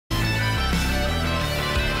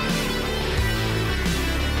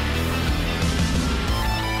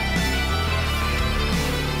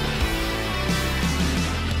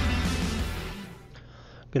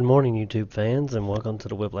Good morning, YouTube fans, and welcome to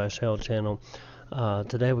the Whiplash Hell channel.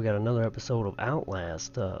 Today we got another episode of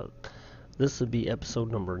Outlast. This would be episode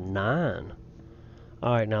number 9.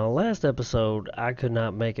 Alright, now the last episode, I could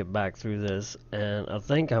not make it back through this, and I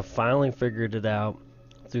think I finally figured it out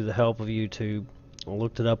through the help of YouTube. I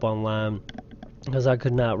looked it up online, because I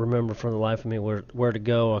could not remember for the life of me where to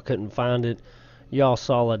go. I couldn't find it. Y'all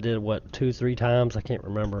saw I did, what, 2-3 times? I can't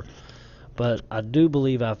remember. But I do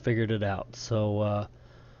believe I figured it out, so,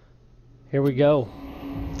 here we go.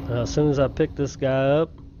 As soon as I pick this guy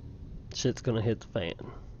up, shit's gonna hit the fan.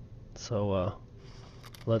 So,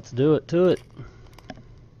 let's do it to it.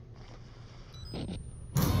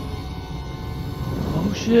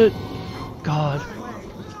 Oh shit! God.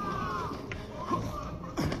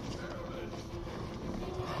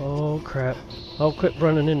 Oh crap. Oh, quit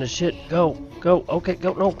running into shit. Go! Go! Okay,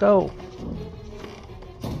 go! No, go!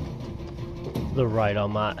 They're right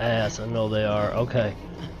on my ass. I know they are. Okay.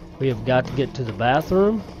 We have got to get to the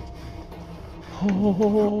bathroom.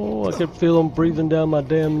 Oh, I can feel them breathing down my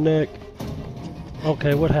damn neck.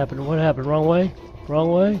 Okay, what happened? What happened? Wrong way?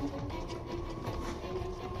 Wrong way?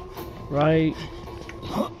 Right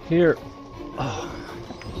here. Oh,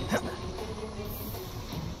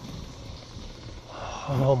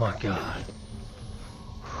 oh my God.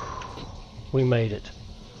 We made it.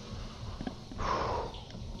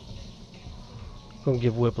 Gonna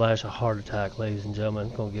give Whiplash a heart attack, ladies and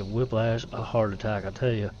gentlemen. Gonna give Whiplash a heart attack, I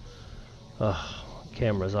tell you.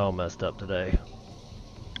 Camera's all messed up today.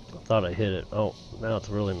 I thought I hit it. Oh, now it's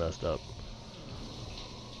really messed up.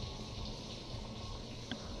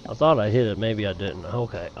 I thought I hit it, maybe I didn't.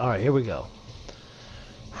 Okay, alright, here we go.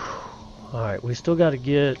 Alright, we still gotta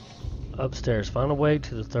get upstairs. Find a way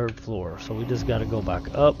to the 3rd floor. So we just gotta go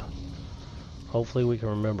back up. Hopefully we can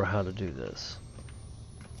remember how to do this.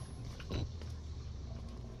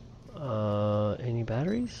 Any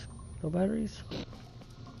batteries? No batteries?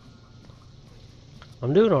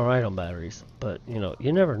 I'm doing alright on batteries, but you know,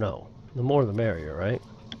 you never know. The more the merrier, right?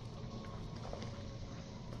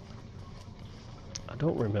 I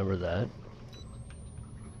don't remember that.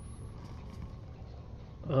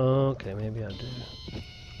 Okay, maybe I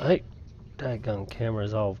do. That gun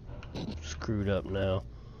camera's all screwed up now.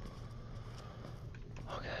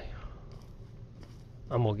 Okay.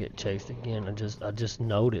 I'm gonna get chased again. I just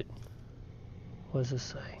noted. What does this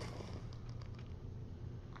say?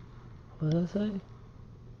 What does that say?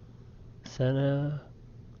 Santa.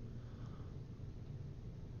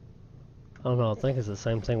 I don't know, I think it's the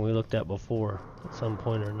same thing we looked at before at some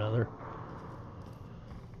point or another.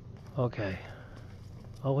 Okay.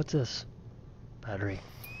 Oh, what's this? Battery.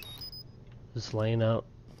 Just laying out,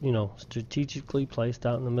 you know, strategically placed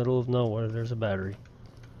out in the middle of nowhere. There's a battery.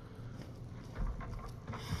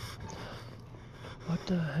 What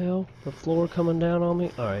the hell? The floor coming down on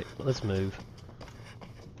me? Alright, let's move.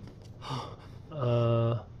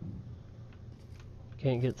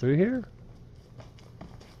 Can't get through here?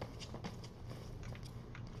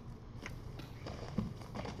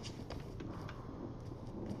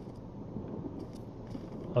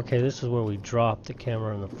 Okay, this is where we dropped the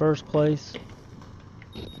camera in the first place.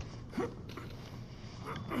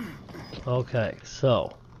 Okay,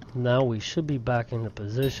 so now we should be back into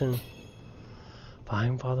position.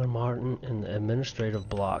 Find Father Martin in the administrative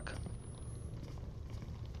block.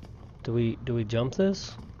 Do we jump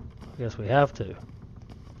this? I guess we have to.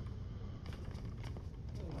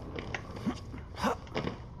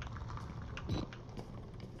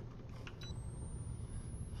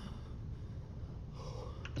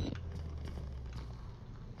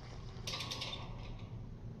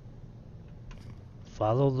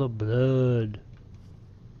 Follow the blood.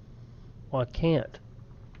 Oh, I can't.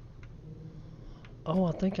 Oh,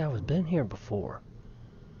 I think I've been here before.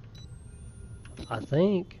 I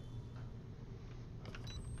think.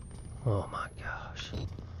 Oh my gosh.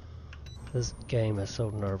 This game is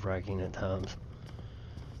so nerve-wracking at times.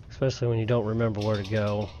 Especially when you don't remember where to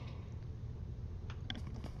go.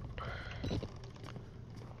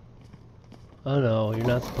 Oh no, you're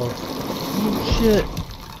not supposed to. Oh shit!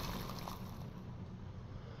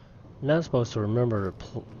 You're not supposed to remember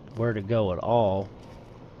where to go at all.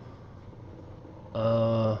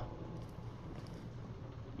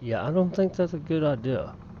 Yeah, I don't think that's a good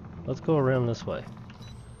idea. Let's go around this way.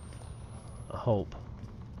 I hope.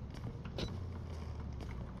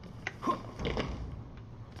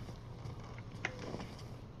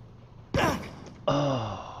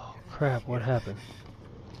 Oh, crap, what happened?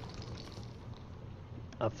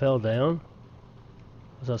 I fell down?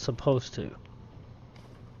 Was I supposed to?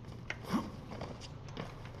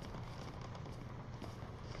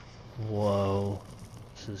 Whoa.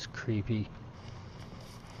 This is creepy.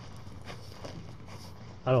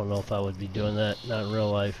 I don't know if I would be doing that, not in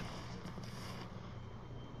real life.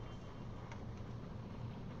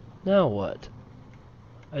 Now what?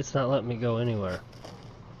 It's not letting me go anywhere.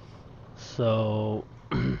 So,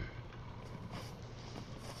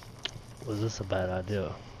 was this a bad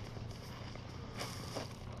idea?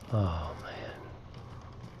 Oh man.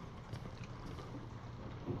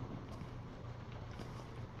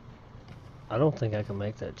 I don't think I can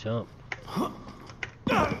make that jump.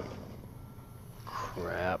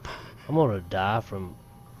 Crap. I'm gonna die from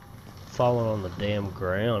falling on the damn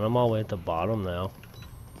ground. I'm all the way at the bottom now.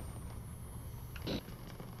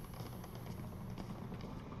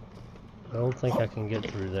 I don't think I can get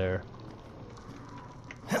through there.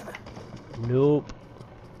 Nope.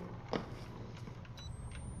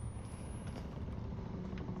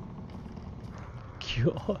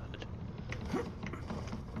 God.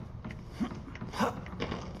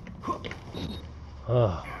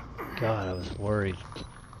 Oh, God, I was worried.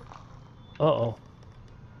 Uh-oh.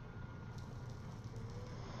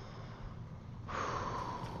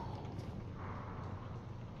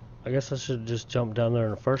 I guess I should just jump down there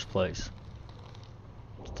in the first place.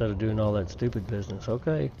 Instead of doing all that stupid business.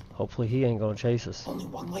 Okay, hopefully he ain't gonna chase us. Only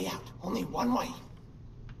one way out. Only one way.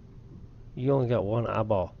 You only got one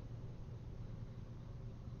eyeball.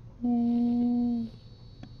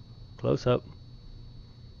 Close up.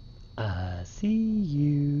 I see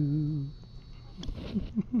you.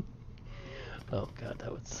 Oh God,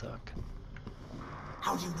 that would suck.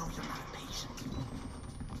 How do you know you're not a patient?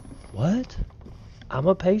 What? I'm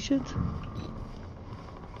a patient?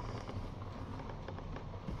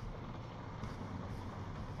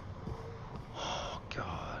 Oh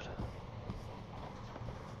God.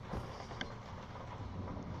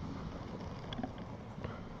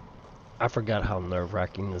 I forgot how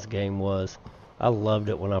nerve-wracking this game was. I loved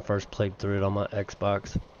it when I first played through it on my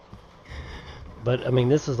Xbox. But, I mean,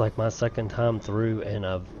 this is like my second time through, and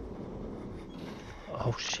I've...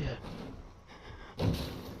 Oh, shit.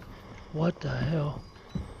 What the hell?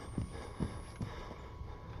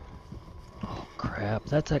 Oh, crap.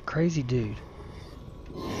 That's that crazy dude.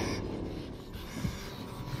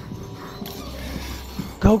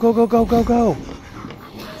 Go, go, go, go, go, go!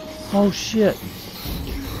 Oh, shit.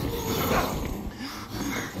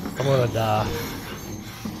 I'm gonna die.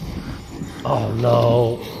 Oh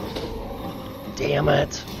no. Damn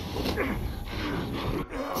it.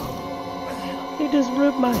 He just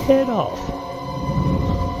ripped my head off.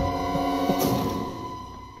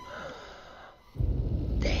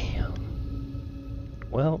 Damn.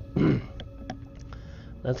 Well,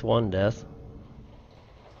 that's one death.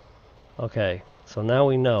 Okay, so now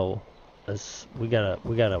we know we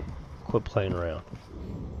gotta quit playing around.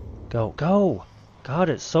 Go, go!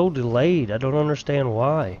 God, it's so delayed. I don't understand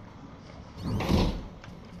why.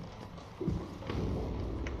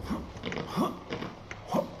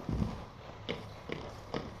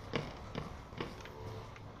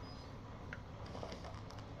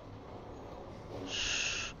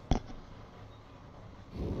 Shh.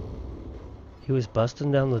 He was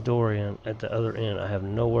busting down the door in at the other end. I have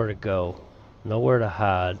nowhere to go, nowhere to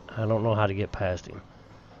hide. I don't know how to get past him.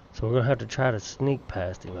 So we're gonna have to try to sneak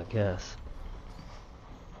past him, I guess.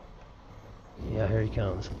 Yeah, here he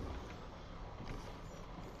comes.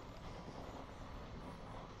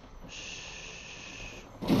 Shh.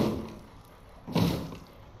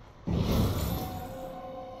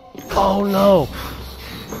 Oh no!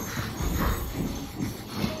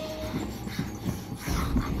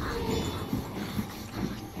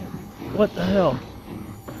 What the hell?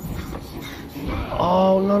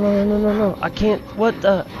 Oh no no no no no no! I can't. What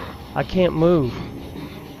the? I can't move.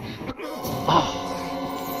 Oh.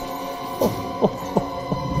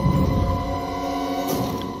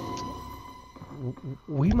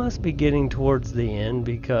 We must be getting towards the end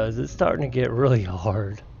because it's starting to get really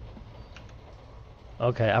hard.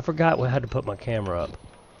 Okay, I forgot we had to put my camera up.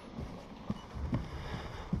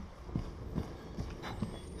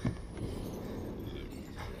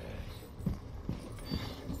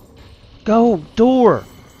 Go, door!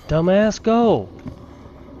 Dumbass, go!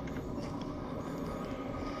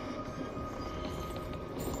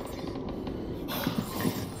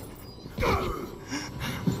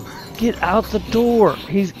 Get out the door!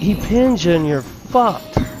 He pins you and you're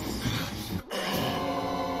fucked!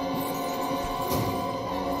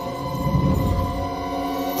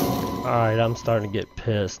 Alright, I'm starting to get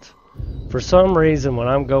pissed. For some reason, when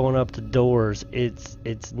I'm going up to doors,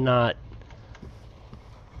 it's not...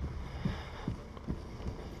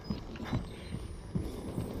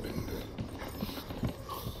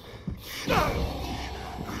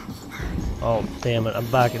 Oh, damn it, I'm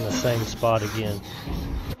back in the same spot again.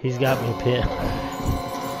 He's got me pinned.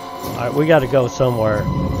 Alright, we gotta go somewhere.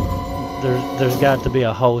 There's got to be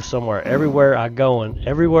a hole somewhere. Everywhere I'm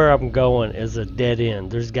going is a dead end.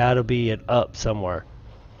 There's gotta be an up somewhere.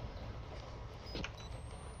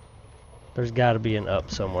 There's gotta be an up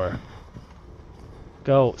somewhere.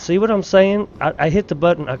 Go. See what I'm saying? I hit the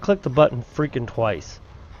button. I clicked the button freaking twice.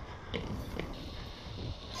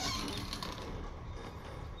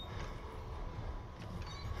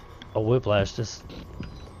 A whiplash just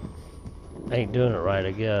ain't doing it right,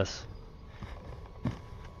 I guess.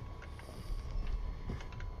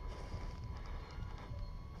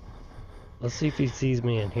 Let's see if he sees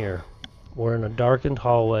me in here. We're in a darkened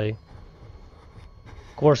hallway.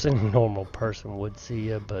 Of course, any normal person would see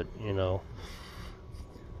you, but, you know.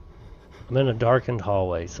 I'm in a darkened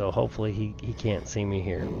hallway, so hopefully he can't see me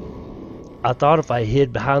here. I thought if I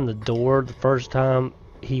hid behind the door the first time,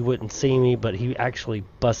 he wouldn't see me, but he actually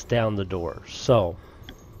bust down the door. So,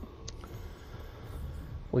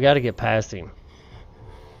 we got to get past him.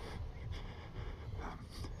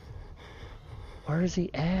 Where is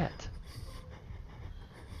he at?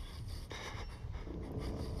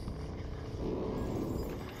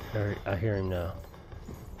 I hear him now.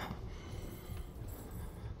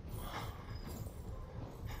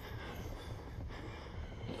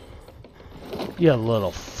 You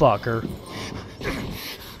little fucker.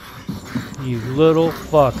 You little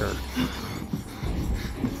fucker.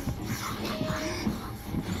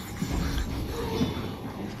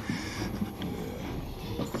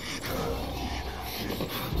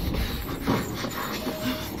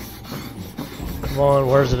 Come on,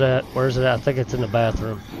 where's it at? Where's it at? I think it's in the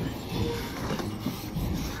bathroom.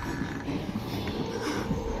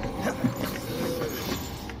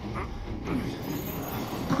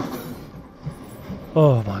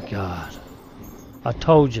 Oh my God. I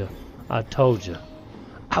told you. I told you.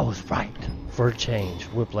 I was right. For a change.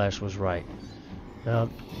 Whiplash was right. Now,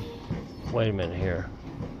 wait a minute here.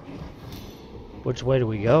 Which way do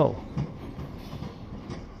we go?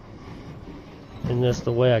 Isn't this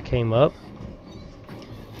the way I came up?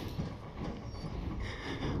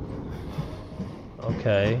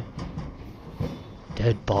 Okay.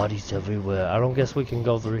 Dead bodies everywhere. I don't guess we can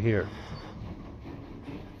go through here.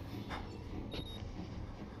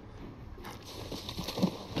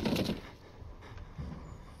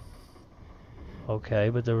 Okay,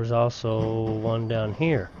 but there was also one down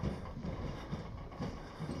here.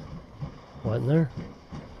 Wasn't there?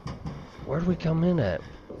 Where did we come in at?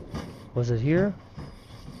 Was it here?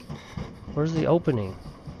 Where's the opening?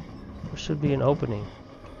 There should be an opening.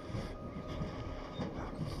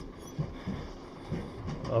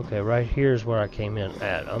 Okay, right here is where I came in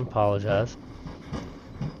at. I apologize.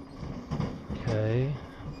 Okay.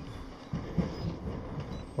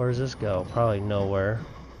 Where does this go? Probably nowhere.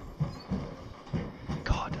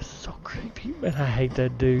 God, this is so creepy. Man, I hate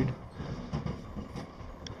that dude.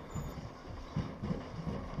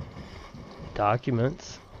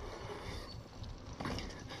 Documents.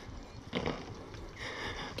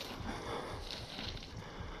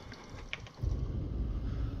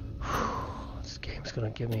 This game's gonna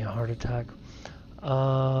give me a heart attack.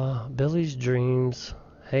 Billy's dreams.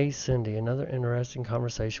 Hey Cindy, another interesting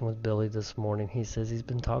conversation with Billy this morning. He says he's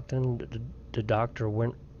been talking to Dr.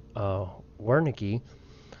 Wernicke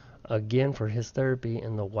again for his therapy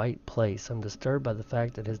in the White Place. I'm disturbed by the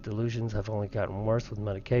fact that his delusions have only gotten worse with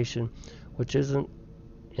medication, which isn't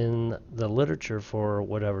in the literature for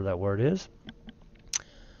whatever that word is.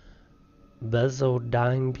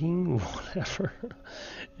 Benzodiazepine, whatever.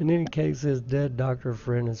 In any case, his dead doctor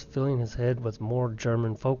friend is filling his head with more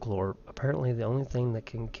German folklore. Apparently, the only thing that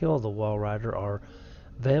can kill the wall rider are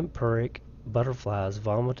vampiric butterflies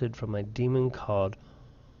vomited from a demon called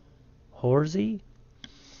Horsey.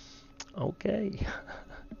 Okay.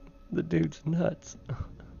 The dude's nuts.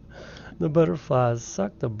 The butterflies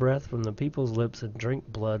suck the breath from the people's lips and drink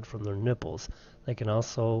blood from their nipples. They can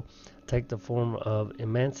also take the form of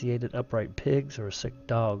emaciated upright pigs or a sick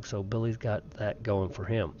dog, so Billy's got that going for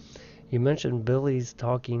him. You mentioned Billy's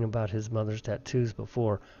talking about his mother's tattoos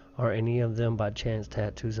before. Are any of them by chance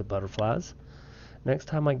tattoos of butterflies? Next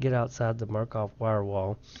time I get outside the Markov wire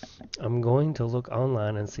wall, I'm going to look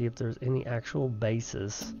online and see if there's any actual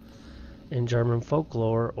basis in German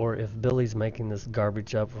folklore, or if Billy's making this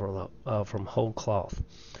garbage up from whole cloth.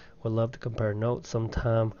 Would love to compare notes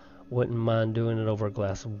sometime. Wouldn't mind doing it over a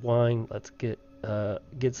glass of wine. Let's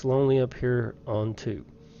gets lonely up here on 2.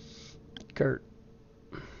 Kurt.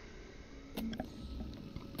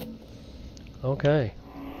 Okay.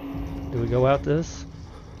 Do we go out this?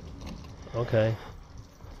 Okay.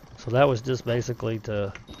 So that was just basically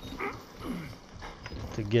to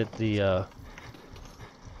get the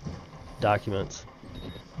documents.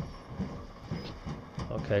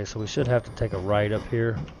 Okay, so we should have to take a right up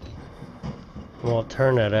here. We'll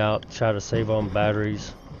turn that out, try to save on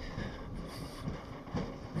batteries.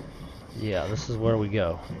 Yeah, this is where we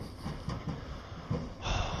go.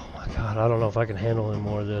 Oh my god, I don't know if I can handle any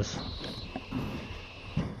more of this.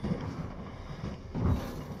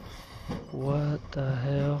 What the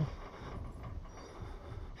hell?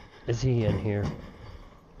 Is he in here?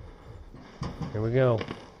 Here we go.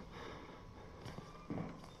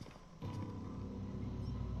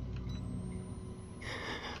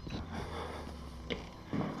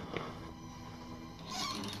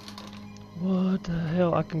 What the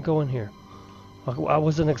hell? I can go in here. I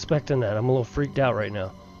wasn't expecting that. I'm a little freaked out right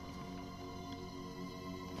now.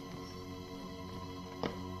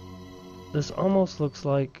 This almost looks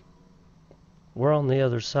like we're on the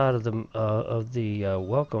other side of the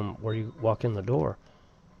welcome where you walk in the door.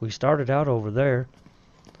 We started out over there.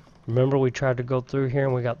 Remember we tried to go through here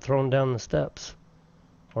and we got thrown down the steps.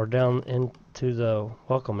 Or down into the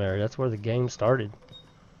welcome area. That's where the game started.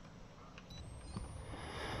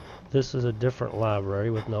 This is a different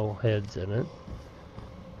library with no heads in it.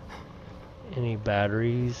 Any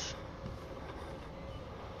batteries?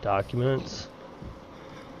 Documents?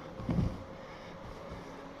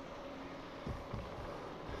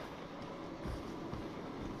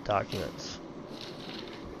 Documents.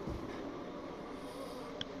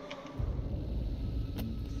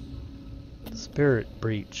 Spirit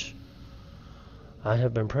breach. I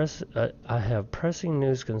have pressing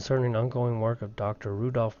news concerning ongoing work of Dr.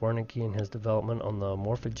 Rudolf Wernicke and his development on the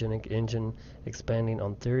morphogenic engine, expanding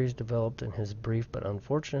on theories developed in his brief but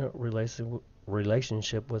unfortunate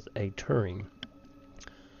relationship with a Turing.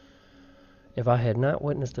 If I had not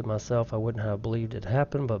witnessed it myself, I wouldn't have believed it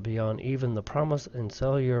happened, but beyond even the promise in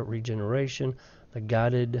cellular regeneration, the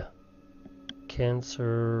guided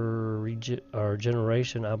cancer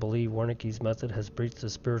regeneration, I believe Wernicke's method has breached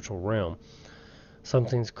the spiritual realm.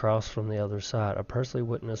 Something's crossed from the other side. I personally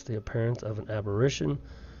witnessed the appearance of an apparition,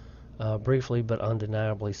 briefly but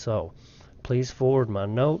undeniably so. Please forward my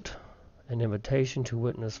note, an invitation to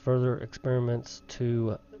witness further experiments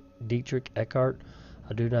to Dietrich Eckart.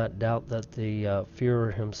 I do not doubt that the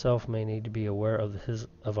Führer himself may need to be aware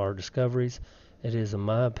of our discoveries. It is in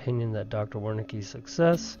my opinion that Dr. Wernicke's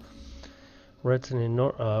success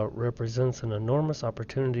represents an enormous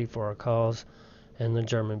opportunity for our cause and the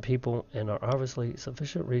German people, and are obviously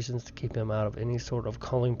sufficient reasons to keep him out of any sort of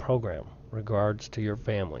culling program. Regards to your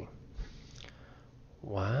family.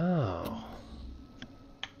 Wow.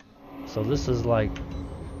 So this is like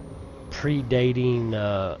predating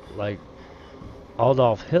like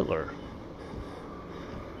Adolf Hitler.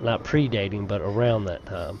 Not predating, but around that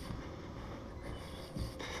time.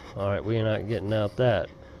 Alright, we're not getting out that.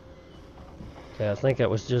 Okay, I think that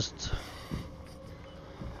was just...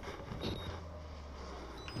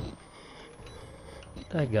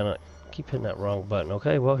 Daggone it. Keep hitting that wrong button.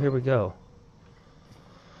 Okay, well, here we go.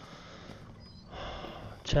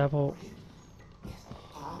 Chapel. Yes,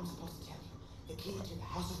 I'm supposed to tell you. The key to the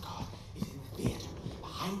house of God is in the theater,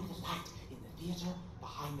 behind the light. In the theater,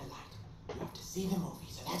 behind the light. You have to see the movie,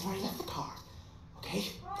 so that's where I left the card. Okay?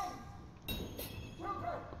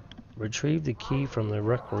 Retrieve the key from the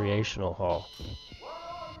recreational hall.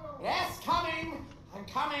 Yes, coming! I'm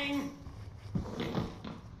coming!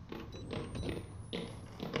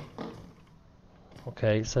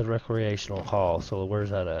 Okay, it said recreational hall, so where's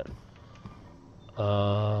that at?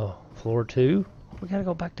 Floor 2? We gotta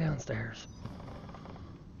go back downstairs.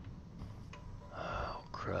 Oh,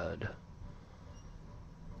 crud.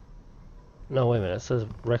 No, wait a minute, it says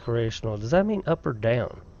recreational. Does that mean up or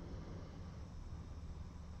down?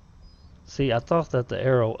 See, I thought that the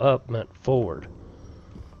arrow up meant forward.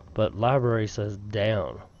 But library says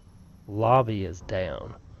down. Lobby is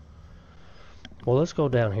down. Well, let's go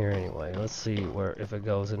down here anyway. Let's see if it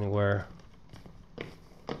goes anywhere.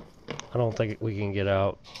 I don't think we can get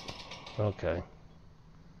out. Okay.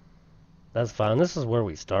 That's fine. This is where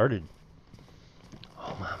we started.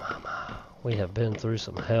 Oh my. We have been through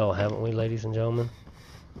some hell, haven't we, ladies and gentlemen?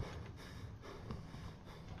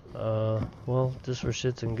 Well, just for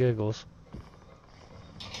shits and giggles.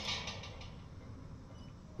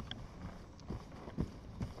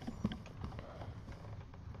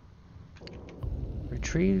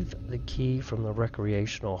 Retrieve the key from the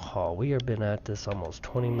recreational hall. We have been at this almost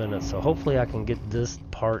 20 minutes, so hopefully I can get this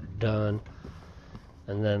part done,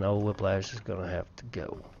 and then old Whiplash is gonna have to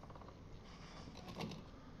go.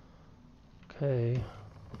 Okay.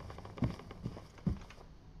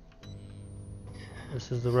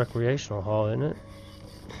 This is the recreational hall, isn't it?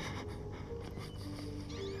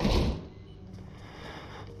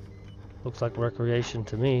 Looks like recreation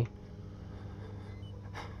to me.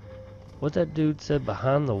 What that dude said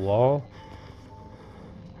behind the wall?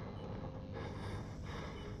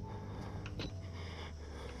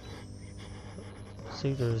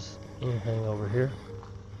 See if there's anything over here.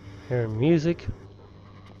 Hearing music.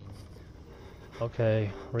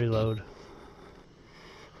 Okay, reload.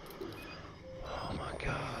 Oh my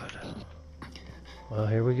god. Well,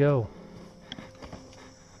 here we go.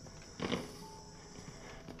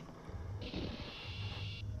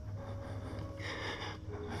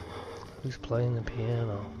 Who's playing the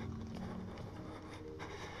piano?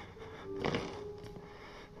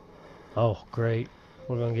 Oh, great.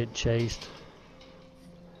 We're gonna get chased.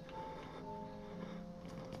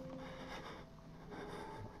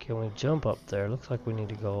 Can we jump up there? Looks like we need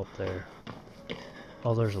to go up there.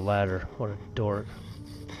 Oh, there's a ladder. What a dork.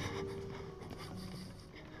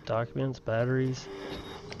 Documents, batteries.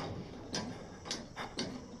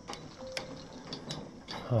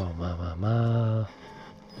 Oh, my.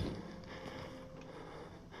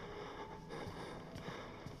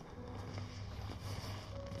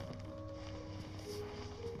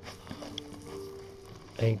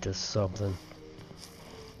 Ain't this something?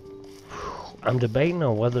 I'm debating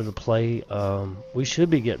on whether to play, we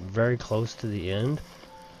should be getting very close to the end.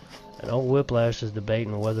 And old Whiplash is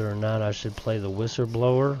debating whether or not I should play the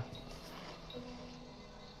Whistleblower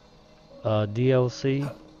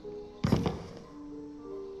DLC.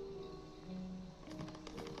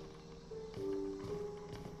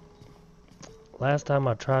 Last time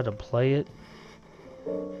I tried to play it,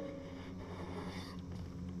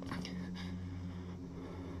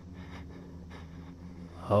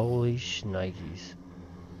 holy shnikes.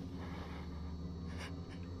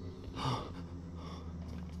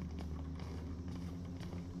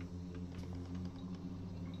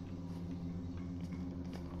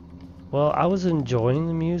 Well, I was enjoying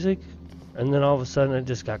the music, and then all of a sudden it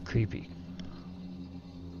just got creepy.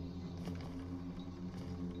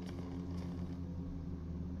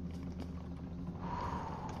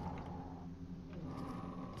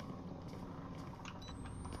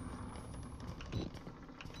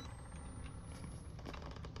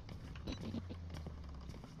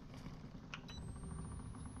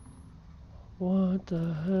 What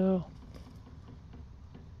the hell?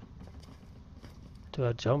 Do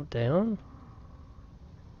I jump down?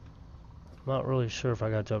 I'm not really sure if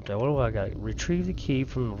I got jumped down. What do I got? Retrieve the key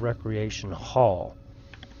from the recreation hall.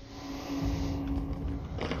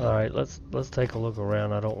 Alright, let's take a look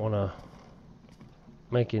around. I don't want to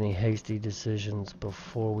make any hasty decisions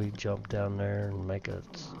before we jump down there and make an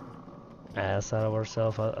ass out of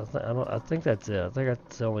ourselves. I think that's it. I think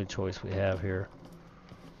that's the only choice we have here.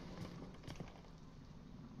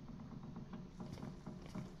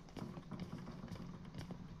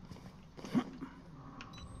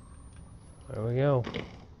 There we go.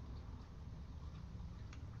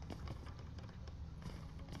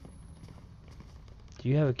 Do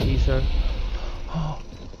you have a key, sir? Oh.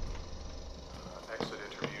 Exit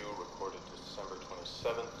interview recorded December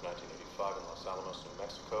 27th, 1985 in Los Alamos, New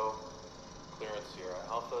Mexico. Clearance Sierra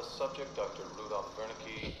Alpha. Subject Dr. Rudolph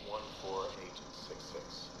Wernicke,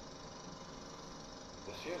 14866.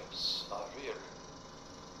 The films are real.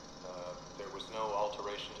 There was no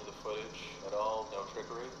alteration to the footage at all? No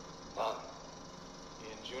trickery? None.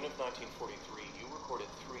 In June of 1943, you recorded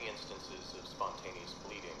 3 instances of spontaneous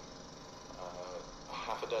bleeding.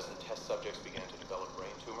 Half a dozen test subjects began to develop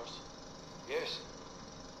brain tumors. Yes.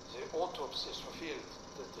 The autopsies revealed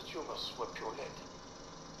that the tumors were pure lead.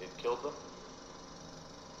 It killed them?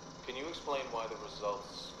 Can you explain why the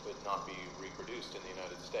results could not be reproduced in the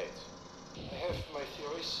United States? I have my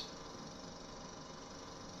theories.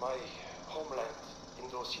 My homeland in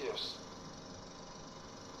those years.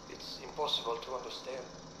 It's impossible to understand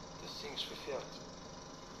the things we felt,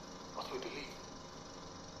 what we believed.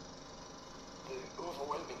 The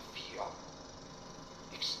overwhelming fear,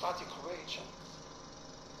 ecstatic rage, and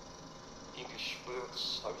English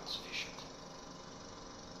words are insufficient.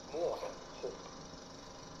 More than hope.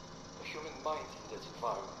 The human mind in that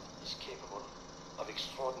environment is capable of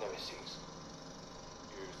extraordinary things.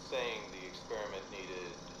 You're saying the experiment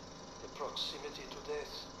needed... The proximity to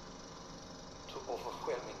death, to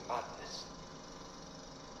overwhelming madness.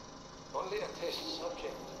 Only a test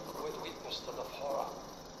subject who had witnessed enough horror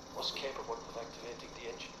was capable of activating the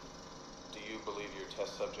engine. Do you believe your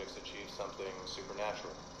test subjects achieved something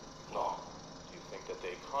supernatural? No, Do you think that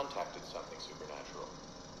they contacted something supernatural?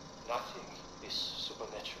 nothing is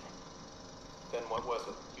supernatural. Then what was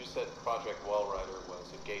it? You said Project Wallrider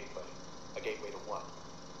was a gateway. A gateway to what?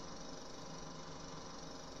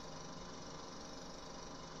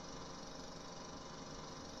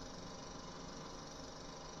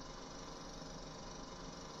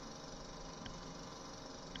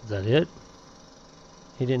 Is that it?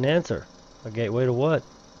 He didn't answer. A gateway to what?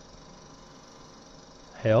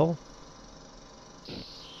 Hell?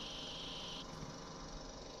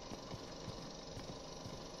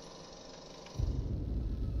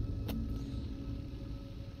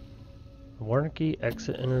 Wernicke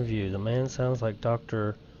exit interview. The man sounds like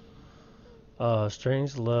Dr.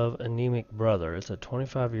 Strangelove anemic brother. It's a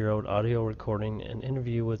 25-year-old audio recording, an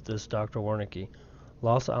interview with this Dr. Wernicke.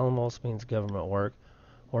 Los Alamos means government work.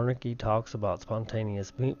 Wernicke talks about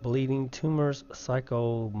spontaneous bleeding, tumors,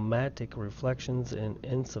 psychomatic reflections in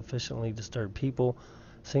insufficiently disturbed people.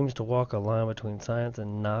 Seems to walk a line between science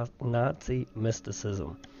and Nazi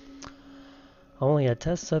mysticism. Only a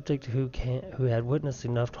test subject who had witnessed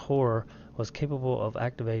enough horror was capable of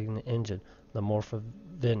activating the engine, the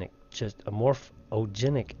morphogenic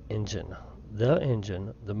engine. The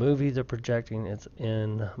engine, the movie they're projecting, is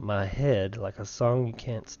in my head like a song you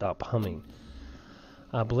can't stop humming.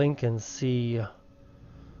 I blink and see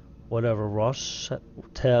whatever Roche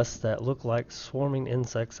tests that look like swarming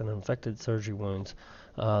insects and infected surgery wounds.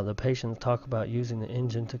 The patients talk about using the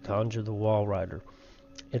engine to conjure the wall rider.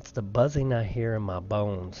 It's the buzzing I hear in my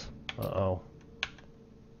bones. Uh-oh.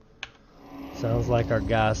 Sounds like our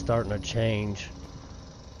guy's starting to change.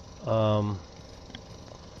 I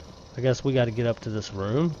guess we got to get up to this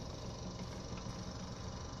room.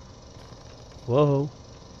 Whoa.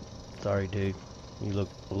 Sorry, dude. You look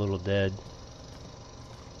a little dead.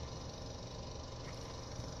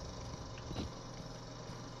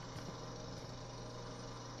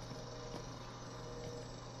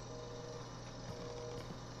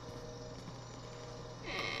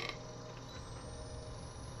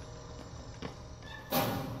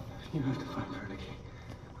 You have to find Wernicke.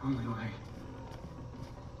 Only way.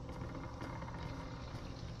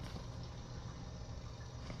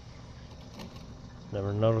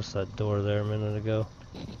 Never noticed that door there a minute ago.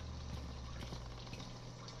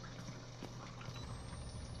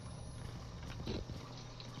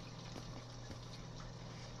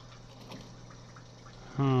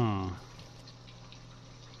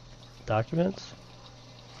 Documents?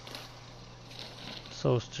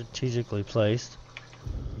 So strategically placed.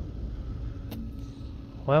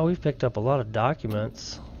 Wow, we've picked up a lot of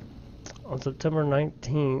documents. On September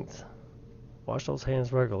 19th, wash those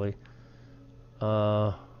hands regularly.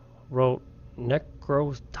 Wrote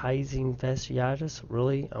necrotizing fasciitis.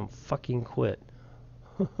 Really? I'm fucking quit.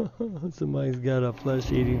 Somebody's got a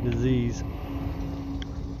flesh-eating disease.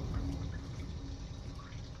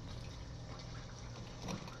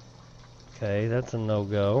 Okay, that's a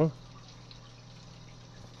no-go.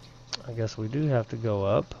 I guess we do have to go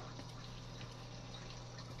up.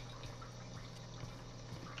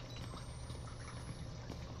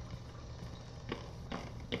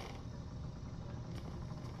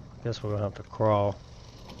 Guess we're gonna have to crawl.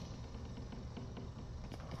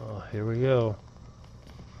 Oh, here we go.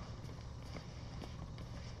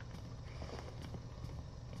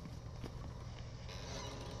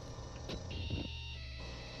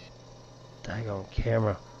 Daggone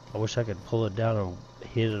camera. I wish I could pull it down and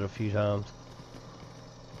hit it a few times.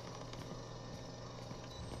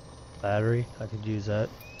 Battery, I could use that.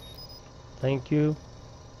 Thank you.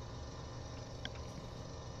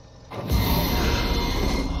 Oh,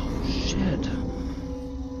 shit.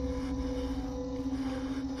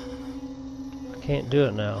 I can't do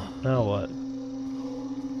it now. Now what?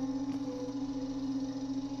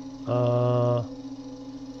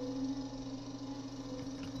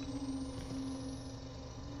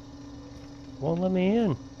 Won't let me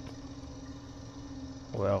in.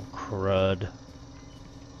 Well, crud.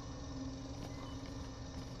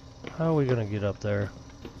 How are we gonna get up there?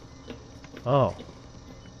 Oh.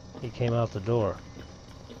 He came out the door.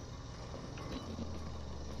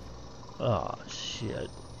 Oh,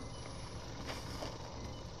 shit.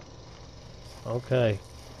 Okay.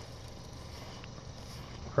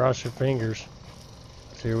 Cross your fingers.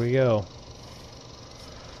 Here we go.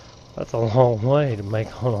 That's a long way to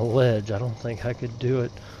make on a ledge. I don't think I could do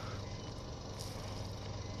it.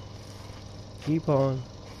 Keep on.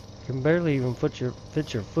 You can barely even fit your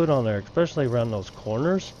foot on there, especially around those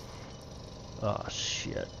corners. Oh,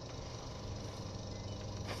 shit.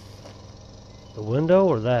 The window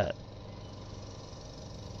or that?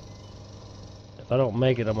 If I don't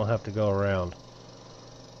make it, I'm gonna have to go around.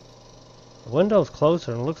 The window's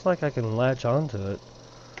closer and it looks like I can latch onto it.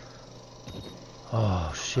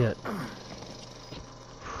 Oh, shit.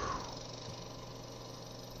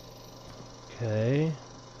 Okay.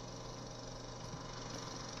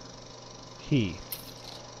 Key.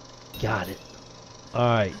 Got it.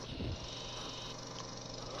 Alright.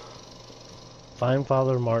 Find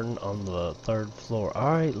Father Martin on the 3rd floor.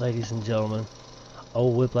 Alright, ladies and gentlemen.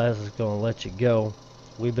 Old Whiplash is going to let you go.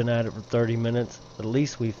 We've been at it for 30 minutes. At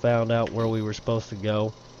least we found out where we were supposed to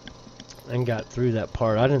go and got through that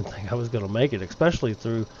part. I didn't think I was going to make it, especially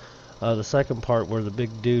through the second part where the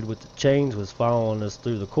big dude with the chains was following us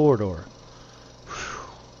through the corridor. Whew,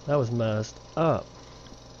 that was messed up.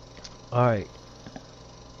 Alright.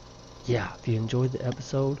 Yeah, if you enjoyed the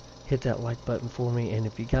episode, hit that like button for me. And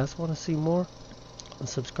if you guys want to see more,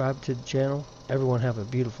 subscribe to the channel. Everyone have a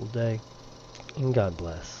beautiful day. And God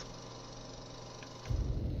bless.